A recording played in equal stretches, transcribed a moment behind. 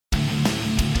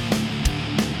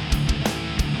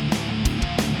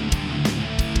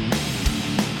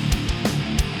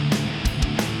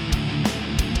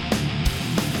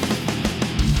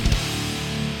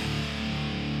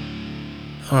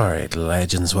Alright,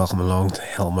 legends, welcome along to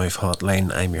Hellmouth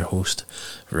Hotline. I'm your host,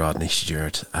 Rodney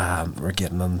Stewart. We're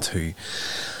getting into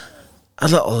a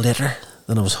little later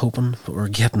than I was hoping, but we're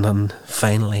getting on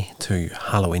finally to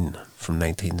Halloween from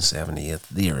 1978,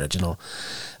 the original.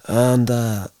 And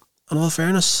in all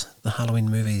fairness, the Halloween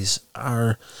movies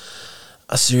are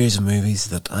a series of movies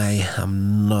that I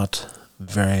am not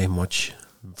very much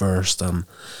versed in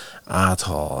at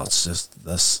all. It's just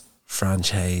this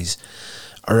franchise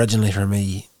originally for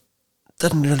me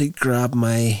didn't really grab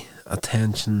my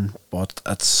attention, but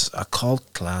it's a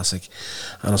cult classic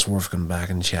and it's worth going back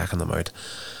and checking them out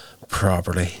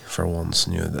properly for once.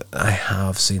 I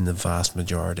have seen the vast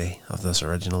majority of this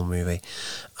original movie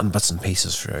and bits and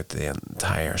pieces throughout the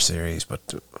entire series,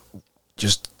 but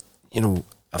just,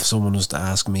 if someone was to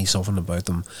ask me something about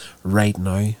them right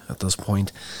now at this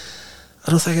point, I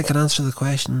don't think I can answer the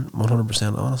question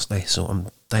 100% honestly, so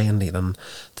I'm dying to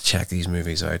check these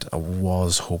movies out. I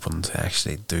was hoping to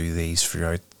actually do these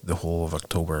throughout the whole of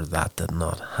October. That did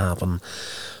not happen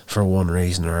for one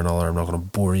reason or another. I'm not going to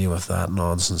bore you with that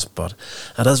nonsense, but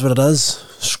it is what it is.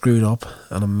 Screwed up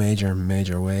in a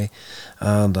major way,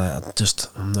 and I'm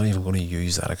not even going to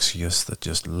use that excuse that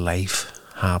just life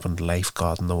happened, life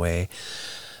got in the way.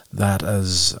 That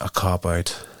is a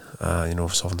cop-out.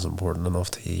 If something's important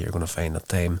enough to you, you're going to find the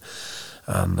time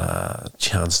and a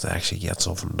chance to actually get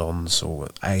something done. So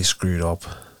I screwed up,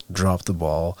 dropped the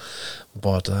ball,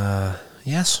 but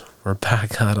yes, we're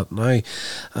back at it now.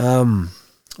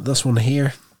 This one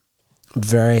here,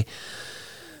 very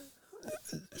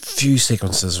few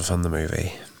sequences within the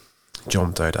movie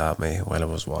jumped out at me while I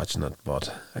was watching it,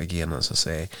 but again, as I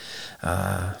say,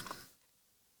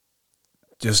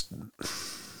 just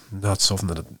not something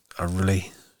that I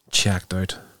really checked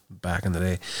out back in the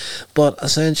day. But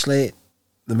essentially,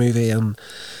 the movie,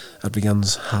 it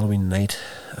begins Halloween night,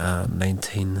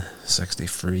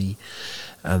 1963,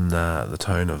 in the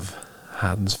town of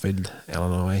Haddonfield,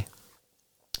 Illinois,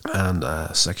 and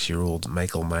 6-year-old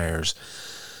Michael Myers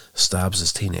stabs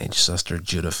his teenage sister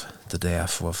Judith to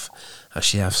death with a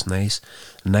chef's knife.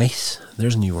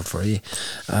 There's a new word for you.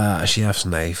 A chef's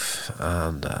knife,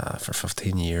 and for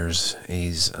 15 years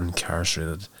he's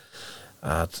incarcerated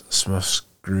at Smith's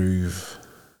Grove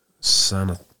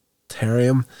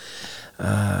Sanitarium.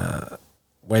 While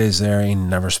he's there, he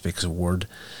never speaks a word.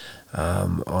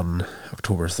 On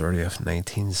October 30th,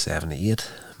 1978,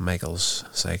 Michael's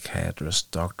psychiatrist,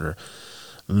 Dr.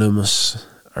 Loomis,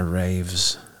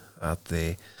 arrives at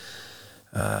the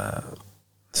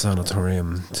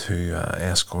sanatorium to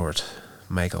escort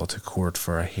Michael to court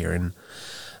for a hearing.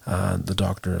 The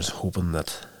doctor is hoping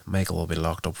that Michael will be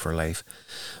locked up for life,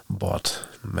 but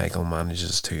Michael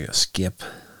manages to escape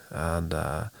and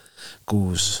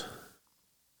goes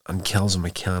and kills a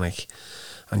mechanic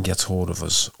and gets hold of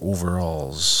his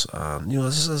overalls.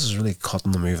 This is really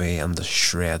cutting the movie into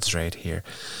shreds right here.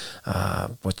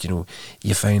 But you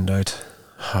find out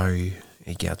how he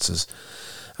gets his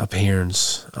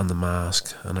appearance and the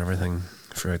mask and everything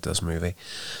throughout this movie.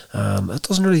 It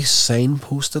doesn't really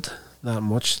signpost it that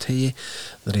much to you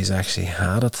that he's actually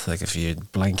had it. Like, if you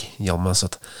blink, you'll miss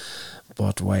it.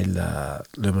 But while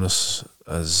Loomis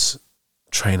is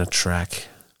trying to track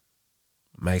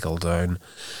Michael down,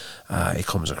 he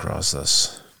comes across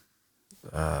this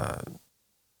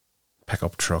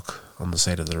pickup truck on the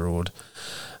side of the road,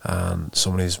 and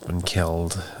somebody's been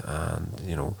killed.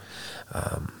 And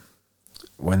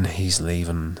when he's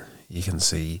leaving, you can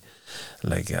see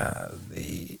like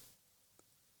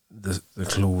the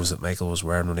clothes that Michael was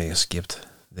wearing when he escaped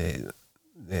the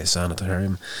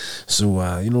sanitarium. So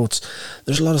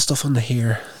there's a lot of stuff in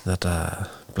here that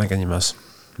blink and you miss,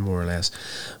 more or less.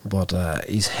 But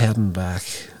he's heading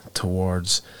back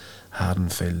towards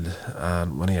Haddonfield,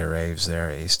 and when he arrives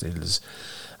there, he steals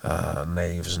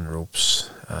knives and ropes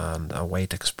and a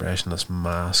white expressionist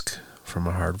mask from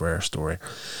a hardware store.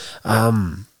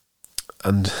 And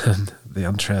the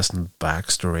interesting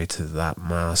backstory to that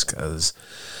mask is,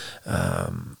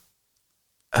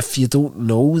 if you don't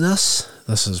know this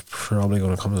is probably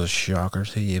going to come as a shocker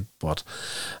to you, but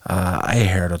I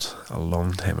heard it a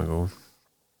long time ago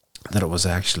that it was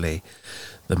actually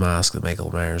the mask that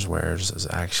Michael Myers wears is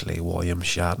actually William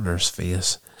Shatner's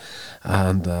face.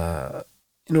 And it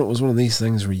was one of these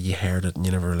things where you heard it and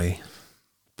you never really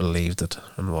believed it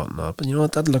and whatnot. But I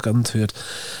did look into it,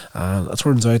 and it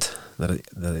turns out that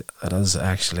it is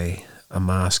actually a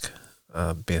mask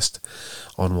based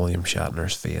on William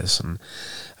Shatner's face. And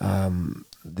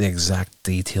the exact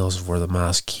details of where the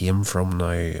mask came from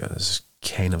now is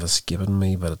kind of escaping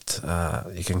me, but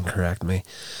you can correct me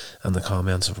in the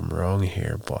comments if I'm wrong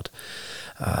here. But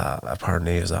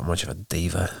apparently he was that much of a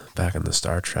diva back in the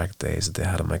Star Trek days that they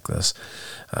had to make this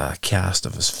cast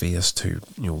of his face to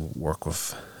work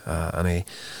with any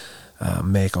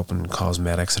makeup and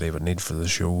cosmetics that he would need for the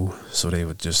show. So they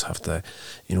would just have to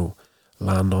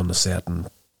land on the set and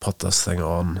put this thing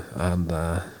on, and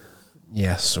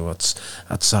so it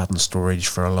sat in storage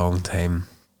for a long time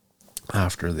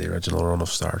after the original run of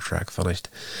Star Trek finished,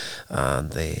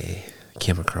 and they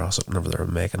came across it whenever they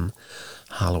were making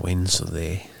Halloween, so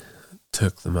they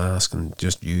took the mask and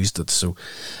just used it. So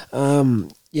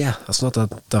it's not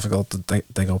that difficult to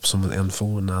dig up some of the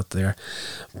info and that there,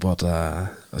 but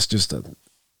it's just that,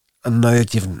 and now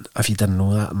that if you didn't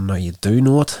know that and now you do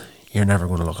know it, you're never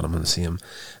going to look at him and see him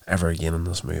ever again in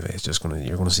this movie. It's just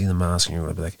you're going to see the mask and you're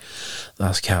going to be like,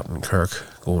 that's Captain Kirk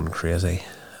going crazy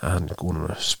and going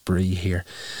on a spree here.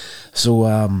 So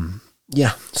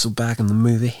so back in the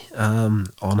movie, on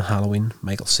Halloween,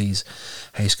 Michael sees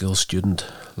high school student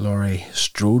Laurie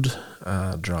Strode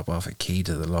drop off a key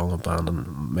to the long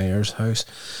abandoned mayor's house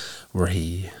where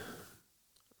he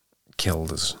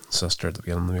killed his sister at the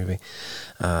beginning of the movie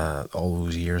all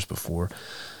those years before.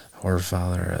 Her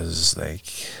father is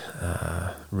like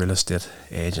a real estate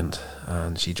agent,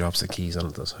 and she drops the keys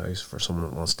into this house for someone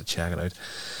that wants to check it out.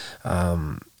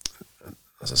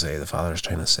 As I say, the father is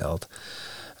trying to sell it,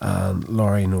 and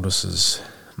Laurie notices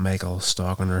Michael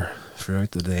stalking her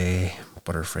throughout the day,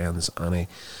 but her friends Annie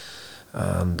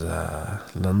and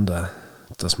Linda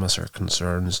dismiss her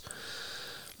concerns.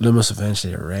 Loomis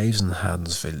eventually arrives in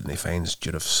Haddonsfield and he finds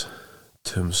Judith's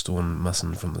tombstone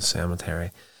missing from the cemetery.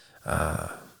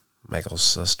 Michael's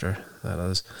sister, that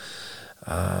is.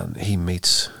 And he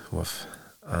meets with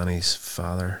Annie's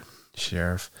father,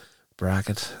 Sheriff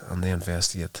Brackett, and they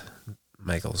investigate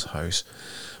Michael's house,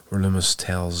 where Loomis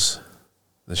tells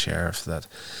the sheriff that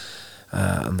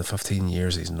in the 15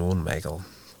 years he's known Michael,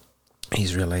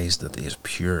 he's realised that he is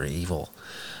pure evil.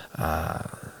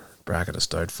 Brackett is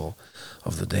doubtful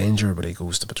of the danger, but he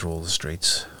goes to patrol the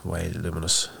streets while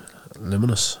Loomis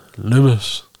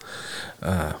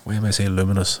why am I saying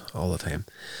luminous all the time?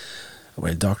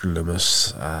 While Dr.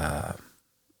 Loomis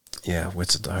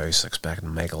waits at the house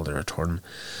expecting Michael to return.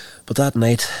 But that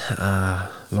night,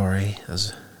 Laurie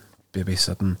is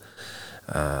babysitting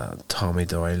Tommy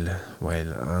Doyle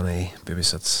while Annie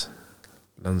babysits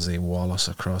Lindsay Wallace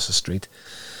across the street.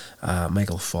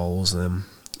 Michael follows them,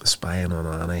 spying on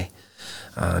Annie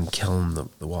and killing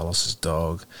the Wallace's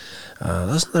dog.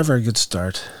 That's not a very good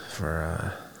start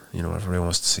for everybody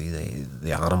wants to see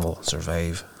the animal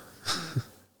survive.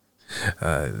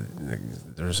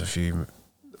 There's a few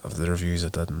of the reviews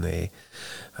that did in the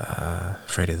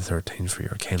Friday the 13th where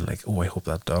you're kind of like, oh, I hope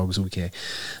that dog's okay.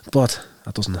 But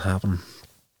that doesn't happen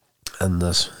in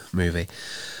this movie.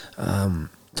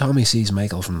 Tommy sees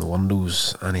Michael from the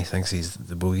windows and he thinks he's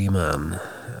the boogeyman,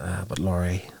 but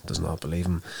Laurie does not believe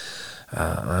him.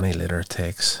 Annie later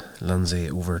takes Lindsay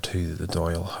over to the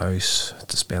Doyle house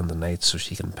to spend the night so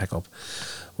she can pick up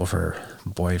with her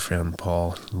boyfriend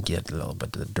Paul and get a little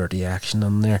bit of the dirty action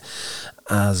in there,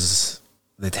 as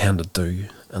they tend to do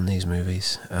in these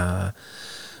movies.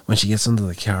 When she gets into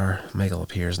the car, Michael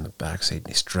appears in the backseat and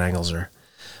he strangles her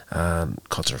and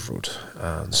cuts her throat.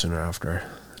 And sooner after,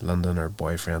 Linda and her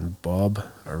boyfriend Bob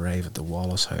arrive at the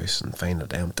Wallace house and find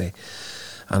it empty.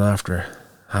 And after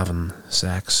having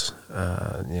sex,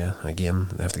 again,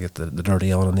 they have to get the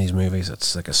dirty on in these movies.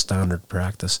 It's like a standard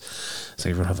practice. So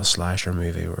you're going to have a slasher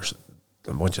movie where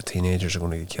a bunch of teenagers are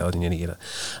going to get killed, and you need to get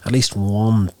at least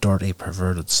one dirty,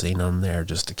 perverted scene on there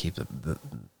just to keep the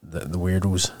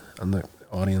weirdos and the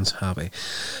audience happy.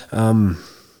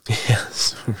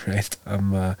 Yes, right.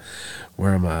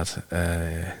 Where I'm at.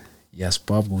 Yes,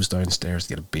 Bob goes downstairs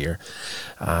to get a beer.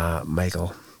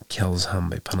 Michael kills him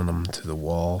by pinning him to the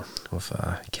wall with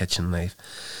a kitchen knife.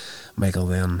 Michael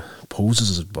then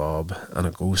poses as Bob in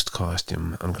a ghost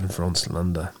costume and confronts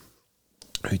Linda,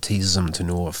 who teases him to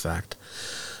no effect.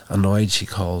 Annoyed, she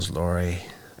calls Laurie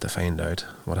to find out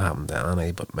what happened to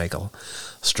Annie, but Michael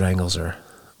strangles her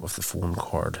with the phone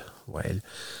cord while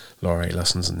Laurie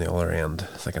listens on the other end,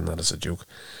 thinking that it's a joke.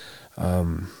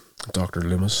 Dr.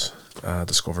 Loomis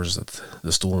discovers that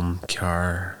the stolen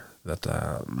car that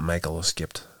Michael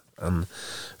escaped in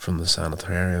from the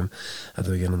sanitarium at the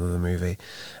beginning of the movie,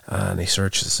 and he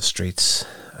searches the streets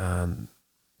and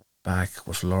back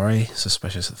with Laurie,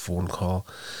 suspicious of the phone call.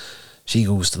 She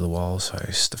goes to the Wallace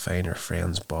house to find her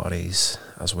friends' bodies,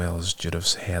 as well as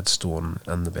Judith's headstone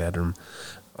in the bedroom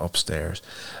upstairs.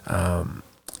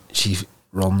 She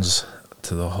runs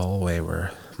to the hallway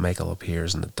where Michael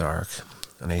appears in the dark,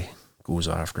 and he goes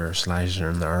after her, slashes her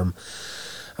in the arm,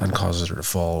 and causes her to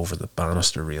fall over the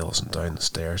banister rails and down the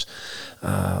stairs.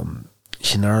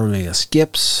 She narrowly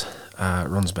escapes,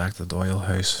 runs back to the Doyle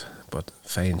house, but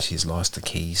finds she's lost the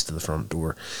keys to the front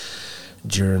door.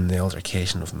 During the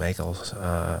altercation with Michael,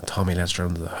 Tommy lets her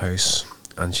into the house,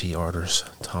 and she orders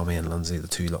Tommy and Lindsay, the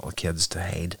two little kids, to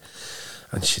hide.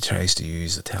 And she tries to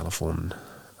use the telephone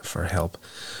for help,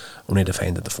 only to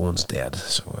find that the phone's dead.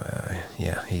 So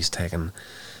he's taken,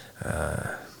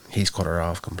 he's cut her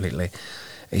off completely.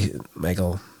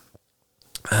 Michael,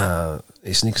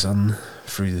 he sneaks in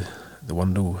through the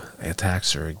window,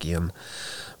 attacks her again,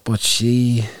 but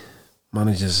she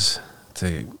manages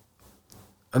to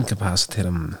incapacitate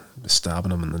him,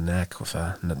 stabbing him in the neck with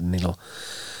a knitting needle.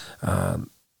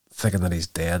 Thinking that he's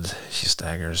dead, she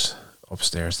staggers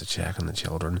upstairs to check on the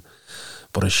children,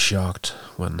 but is shocked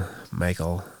when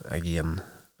Michael again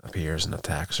appears and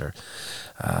attacks her.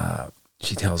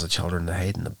 She tells the children to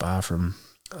hide in the bathroom,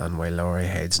 and while Laurie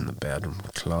hides in the bedroom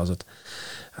closet,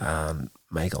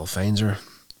 Michael finds her,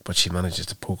 but she manages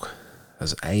to poke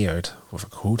his eye out with a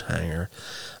coat hanger,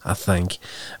 I think.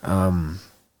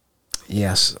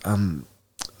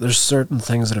 There's certain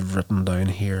things that I've written down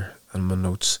here in my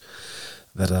notes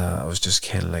that I was just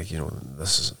kind of like,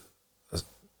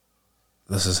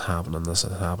 this has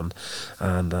happened,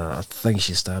 and I think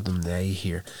she stabbed him in the eye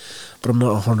here, but I'm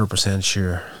not 100%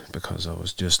 sure, because I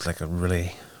was just like trying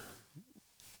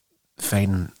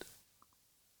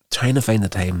to find the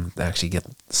time to actually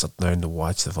sit down to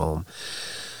watch the film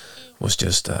was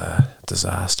just a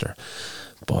disaster.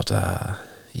 But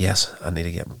yes, I need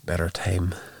to get better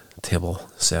timetable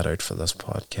set out for this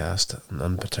podcast, and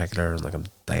in particular, like, I'm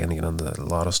dying to get into a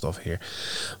lot of stuff here,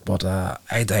 but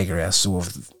I digress. So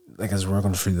as we're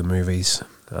going through the movies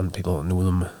and people know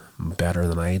them better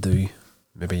than I do,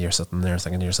 maybe you're sitting there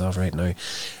thinking to yourself right now,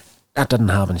 that didn't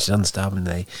happen, she didn't stab him in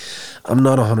the eye. I'm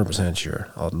not 100% sure,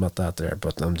 I'll admit that there,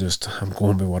 but I'm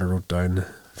going by what I wrote down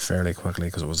fairly quickly,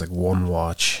 because it was like one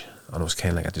watch, and it was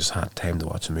kind of like I just had time to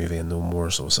watch a movie and no more,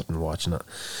 so I was sitting watching it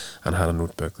and had a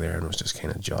notebook there and was just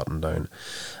kind of jotting down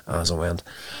as I went.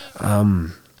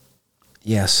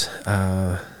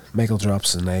 Michael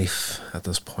drops the knife at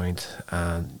this point,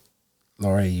 and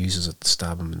Laurie uses it to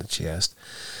stab him in the chest,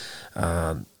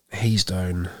 and he's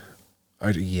down,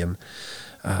 out again.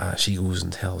 She goes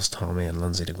and tells Tommy and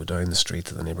Lindsay to go down the street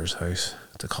to the neighbour's house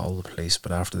to call the police,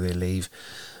 but after they leave,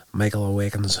 Michael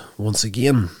awakens once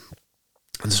again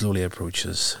and slowly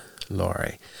approaches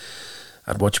Laurie,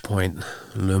 at which point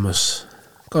Loomis,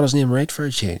 got his name right for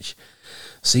a change,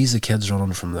 sees the kids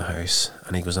running from the house,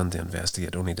 and he goes in to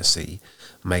investigate, only to see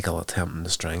Michael attempting to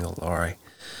strangle Laurie.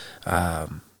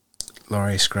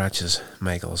 Laurie scratches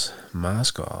Michael's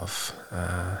mask off,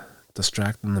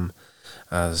 distracting them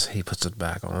as he puts it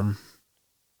back on.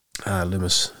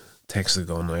 Loomis takes the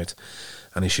gun out,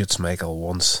 and he shoots Michael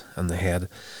once in the head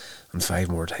and 5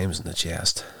 more times in the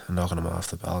chest, knocking him off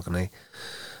the balcony.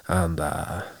 And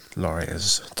Laurie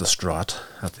is distraught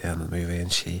at the end of the movie,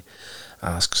 and she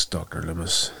asks Dr.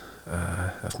 Loomis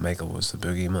if Michael was the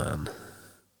boogeyman,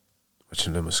 which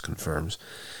Loomis confirms.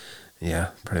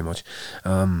 Yeah, pretty much.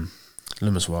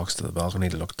 Loomis walks to the balcony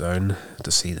to look down to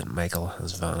see that Michael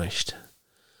has vanished.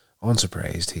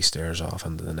 Unsurprised, he stares off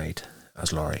into the night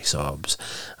as Laurie sobs,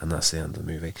 and that's the end of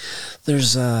the movie.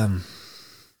 There's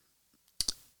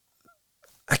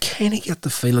I kind of get the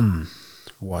feeling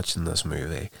watching this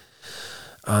movie,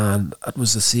 and it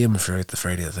was the same throughout the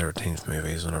Friday the 13th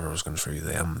movies whenever I was going through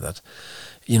them, that,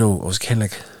 it was kind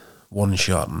of like one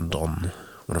shot and done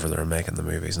whenever they were making the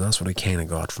movies, and that's what I kind of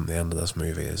got from the end of this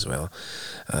movie as well,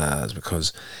 is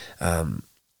because,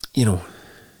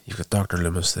 you've got Dr.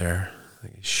 Loomis there,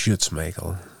 he shoots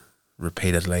Michael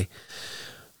repeatedly,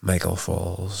 Michael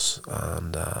falls,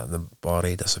 and the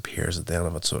body disappears at the end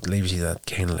of it, so it leaves you that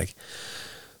kind of like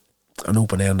an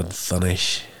open-ended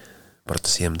finish, but at the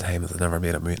same time, if they never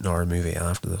made another movie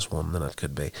after this one, then it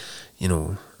could be,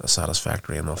 a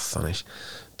satisfactory enough finish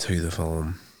to the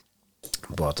film.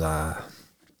 But the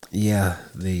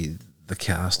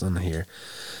cast in here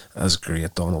is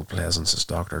great. Donald Pleasance is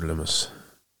Dr. Loomis,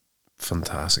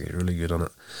 fantastic, really good on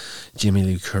it. Jamie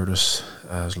Lee Curtis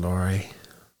as Laurie,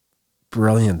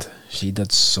 brilliant. She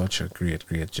did such a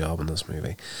great job in this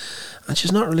movie, and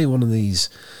she's not really one of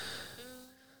these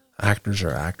actors or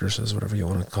actresses, whatever you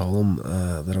want to call them,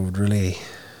 that I would really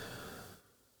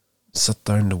sit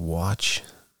down to watch.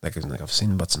 Like I've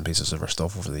seen bits and pieces of her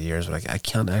stuff over the years, but I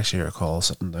can't actually recall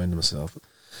sitting down to myself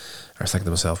or think to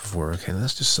myself before, okay,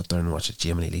 let's just sit down and watch a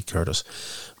Jamie Lee Curtis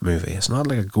movie. It's not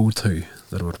like a go-to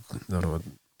that I would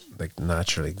like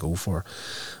naturally go for,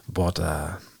 but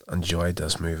enjoyed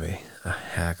this movie a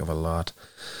heck of a lot.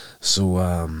 So,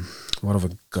 what have I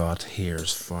got here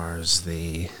as far as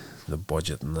the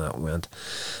budget and that went?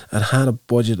 It had a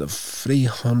budget of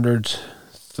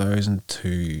 300,000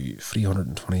 to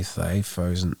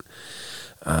 325,000,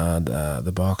 and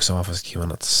the box office came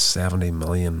in at 70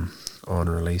 million on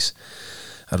release.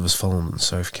 It was filmed in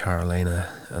South Carolina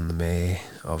in May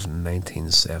of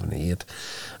 1978,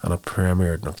 and it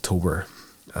premiered in October.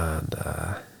 And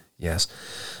yes,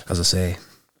 as I say,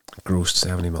 grossed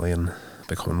 70 million,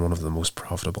 becoming one of the most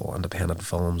profitable independent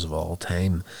films of all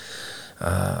time.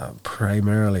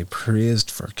 Primarily praised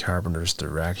for Carpenter's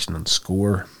direction and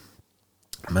score.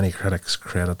 Many critics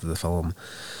credited the film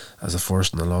as the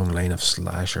first in a long line of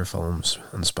slasher films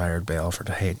inspired by Alfred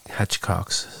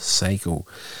Hitchcock's Psycho.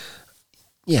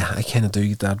 Yeah, I kind of do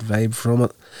get that vibe from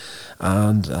it.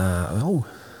 And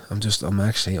I'm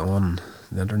actually on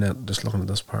the internet just looking at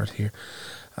this part here,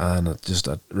 and it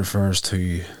refers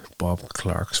to Bob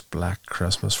Clark's Black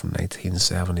Christmas from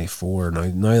 1974.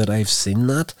 Now that I've seen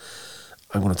that,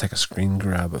 I'm going to take a screen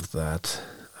grab of that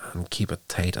and keep it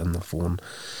tight on the phone.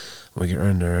 We get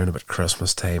around about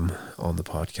Christmas time on the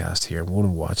podcast here. I'm going to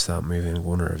watch that movie and I'm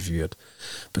going to review it,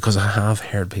 because I have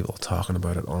heard people talking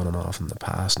about it on and off in the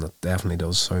past, and it definitely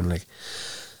does sound like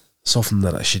something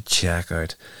that I should check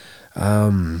out.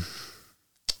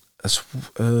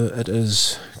 It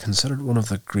is considered one of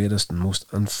the greatest and most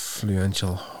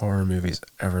influential horror movies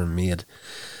ever made.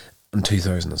 In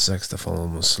 2006, the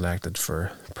film was selected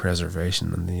for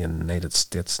preservation in the United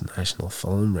States National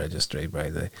Film Registry by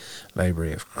the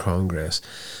Library of Congress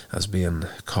as being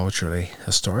culturally,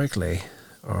 historically,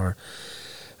 or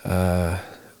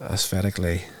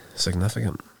aesthetically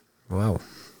significant. Wow,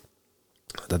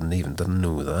 I didn't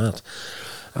know that.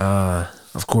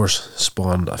 Of course,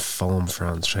 spawned a film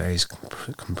franchise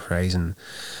comprising,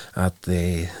 at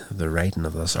the writing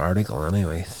of this article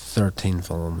anyway, 13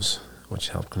 films, which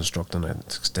helped construct an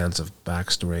extensive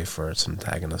backstory for its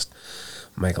antagonist,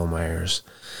 Michael Myers.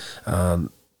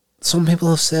 Some people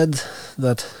have said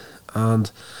that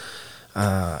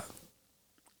the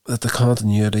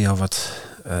continuity of it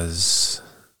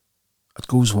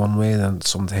goes one way, then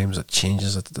sometimes it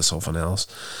changes it to something else.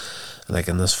 Like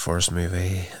in this first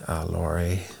movie,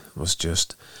 Laurie was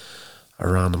just a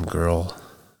random girl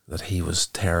that he was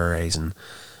terrorizing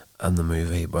in the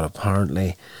movie, but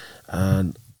apparently,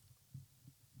 and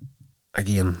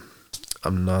again,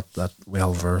 I'm not that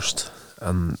well versed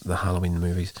in the Halloween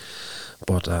movies,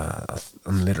 but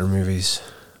in later movies,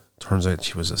 turns out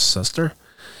she was his sister,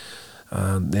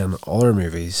 and then other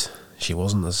movies, she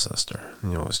wasn't his sister.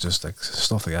 It's just like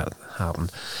stuff like that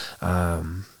happened.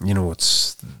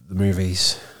 It's the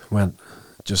movies went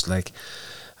just like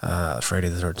Friday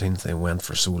the 13th. They went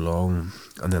for so long,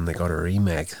 and then they got a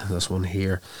remake. This one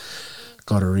here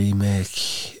got a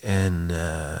remake in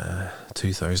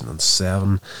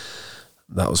 2007.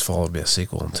 That was followed by a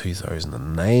sequel in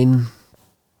 2009.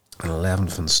 An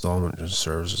 11th installment, which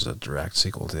serves as a direct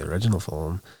sequel to the original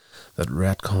film that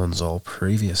retcons all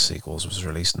previous sequels, was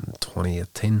released in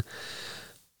 2018.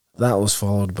 That was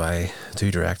followed by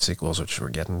 2 direct sequels, which we're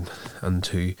getting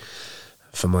into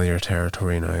familiar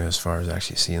territory now as far as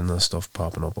actually seeing this stuff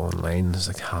popping up online. It's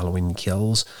like Halloween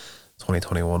Kills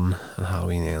 2021 and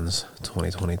Halloween Ends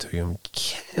 2022. I'm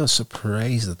kind of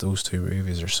surprised that those 2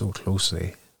 movies are so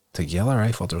closely together.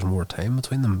 I thought there was more time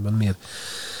between them been made.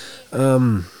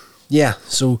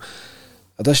 So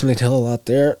additionally to all that,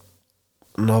 there,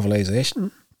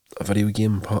 novelization, a video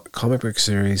game comic book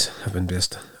series have been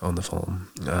based on the film,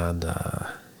 and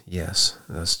yes,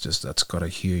 that's got a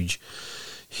huge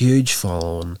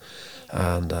following,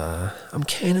 and I'm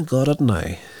kind of gutted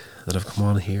now that I've come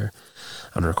on here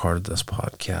and recorded this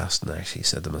podcast and actually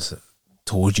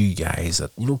told you guys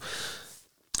that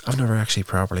I've never actually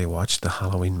properly watched the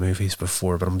Halloween movies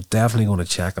before, but I'm definitely going to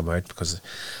check them out, because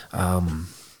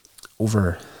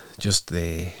over just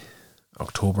the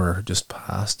October just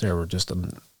passed there, we're just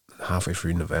halfway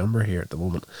through November here at the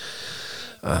moment,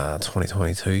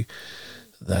 2022,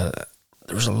 that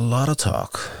there was a lot of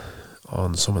talk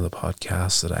on some of the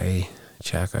podcasts that I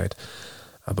check out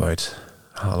about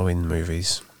Halloween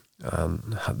movies,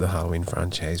 and the Halloween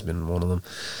franchise being one of them,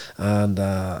 and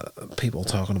people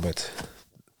talking about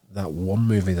that one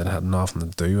movie that had nothing to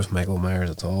do with Michael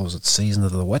Myers at all. Was it Season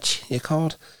of the Witch, you call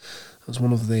it? It was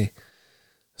one of the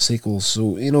sequels.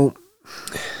 So,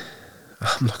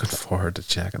 I'm looking forward to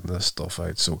checking this stuff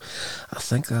out. So I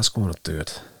think that's going to do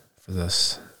it for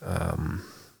this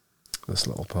this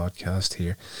little podcast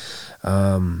here.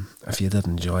 If you did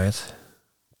enjoy it,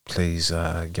 please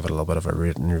give it a little bit of a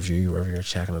rating review wherever you're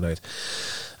checking it out.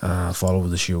 Follow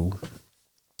the show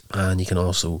And you can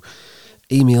also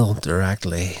email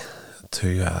directly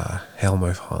to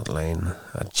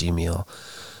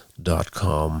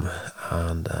hellmouthhotline@gmail.com,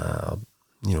 and I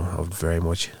would very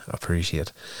much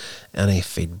appreciate any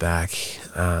feedback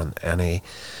and any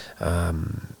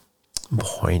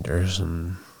pointers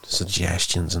and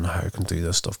suggestions on how I can do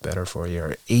this stuff better for you,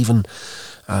 or even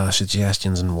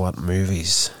suggestions on what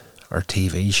movies or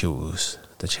TV shows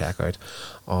to check out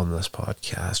on this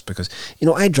podcast, because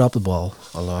I drop the ball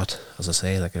a lot, as I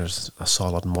say. Like, there's a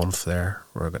solid month there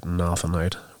where I got nothing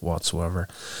out whatsoever,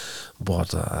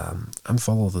 but I'm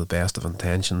full of the best of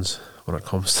intentions when it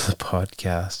comes to the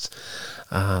podcasts,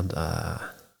 and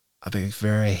I'd be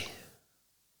very,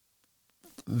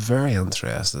 very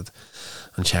interested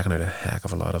in checking out a heck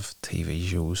of a lot of TV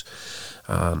shows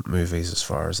and movies as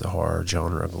far as the horror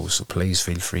genre goes. So please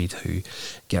feel free to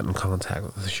get in contact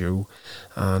with the show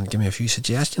and give me a few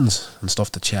suggestions and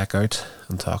stuff to check out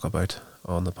and talk about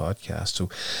on the podcast. So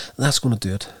that's going to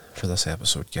do it for this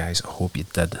episode, guys. I hope you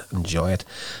did enjoy it,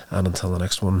 and until the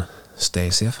next one, stay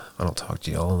safe, and I'll talk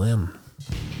to you all then.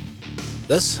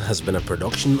 This has been a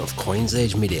production of Coins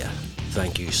Age Media.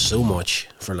 Thank you so much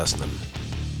for listening.